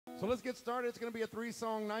So let's get started. It's going to be a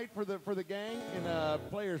 3-song night for the gang. And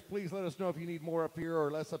players, please let us know if you need more up here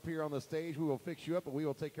or less up here on the stage. We will fix you up, and we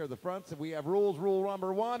will take care of the fronts. And we have rules. Rule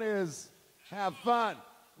number 1 is have fun.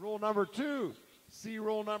 Rule number 2, see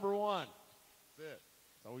rule number 1. That's it.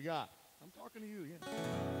 That's all we got. I'm talking to you, yeah.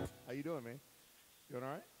 How you doing, man? Doing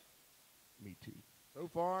all right? Me too. So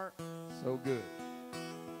far, so good.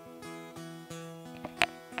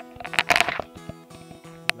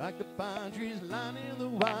 Like the pine trees lining the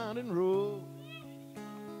winding road.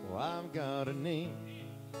 Oh, I've got a name.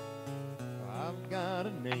 Oh, I've got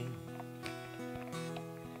a name.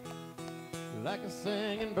 Like a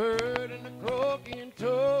singing bird and a croaking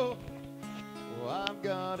toad. Oh, I've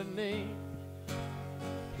got a name.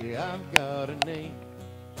 Yeah, I've got a name.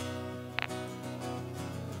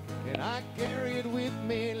 And I carry it with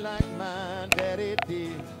me like my daddy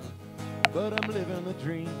did. But I'm living the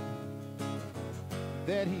dream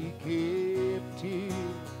that he kept here.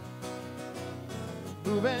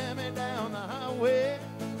 Moving me down the highway,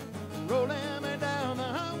 rolling me down the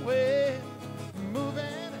highway,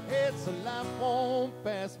 moving ahead so life won't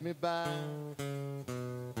pass me by.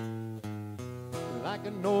 Like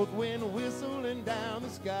a north wind whistling down the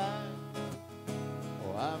sky.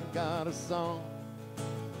 Oh, I've got a song.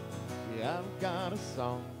 Yeah, I've got a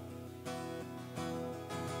song.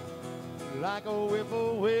 Like a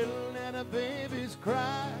whippoorwill and a baby's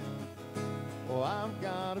cry. Oh, I've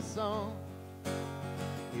got a song.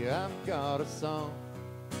 Yeah, I've got a song.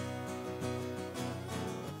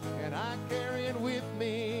 And I carry it with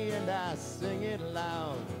me and I sing it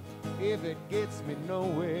loud. If it gets me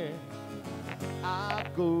nowhere, I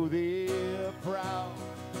go there proud.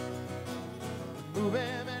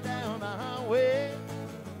 Moving me down the highway,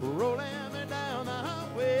 rolling me down the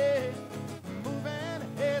highway, moving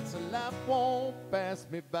ahead so life won't pass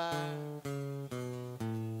me by.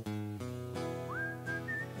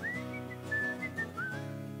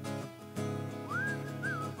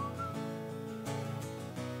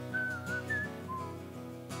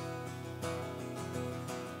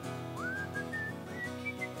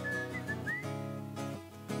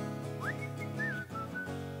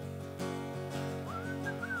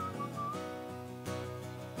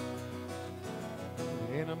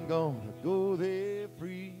 And I'm gonna go there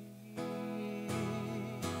free.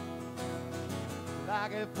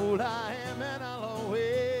 Like a fool I am and I'll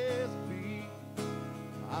always be.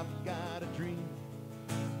 I've got a dream.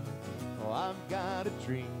 Oh, I've got a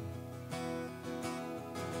dream.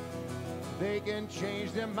 They can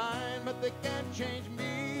change their mind, but they can't change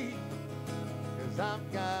me. 'Cause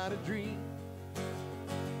I've got a dream.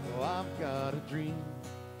 Oh, I've got a dream.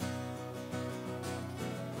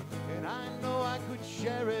 And I know I could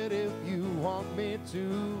share it if you want me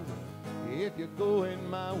to. If you're going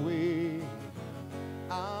my way,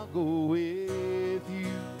 I'll go with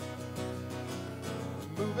you.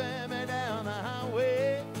 Moving me down the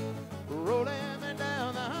highway, rolling me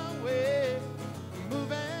down the highway,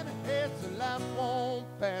 moving ahead so life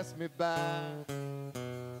won't pass me by.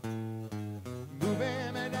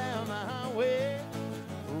 Moving me down the highway,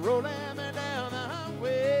 rolling me down the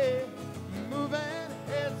highway, moving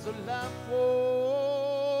ahead so life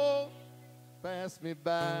won't pass me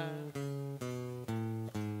by.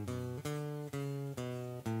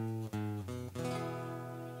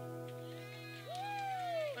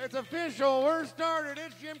 It's official. We're started.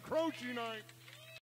 It's Jim Croce night.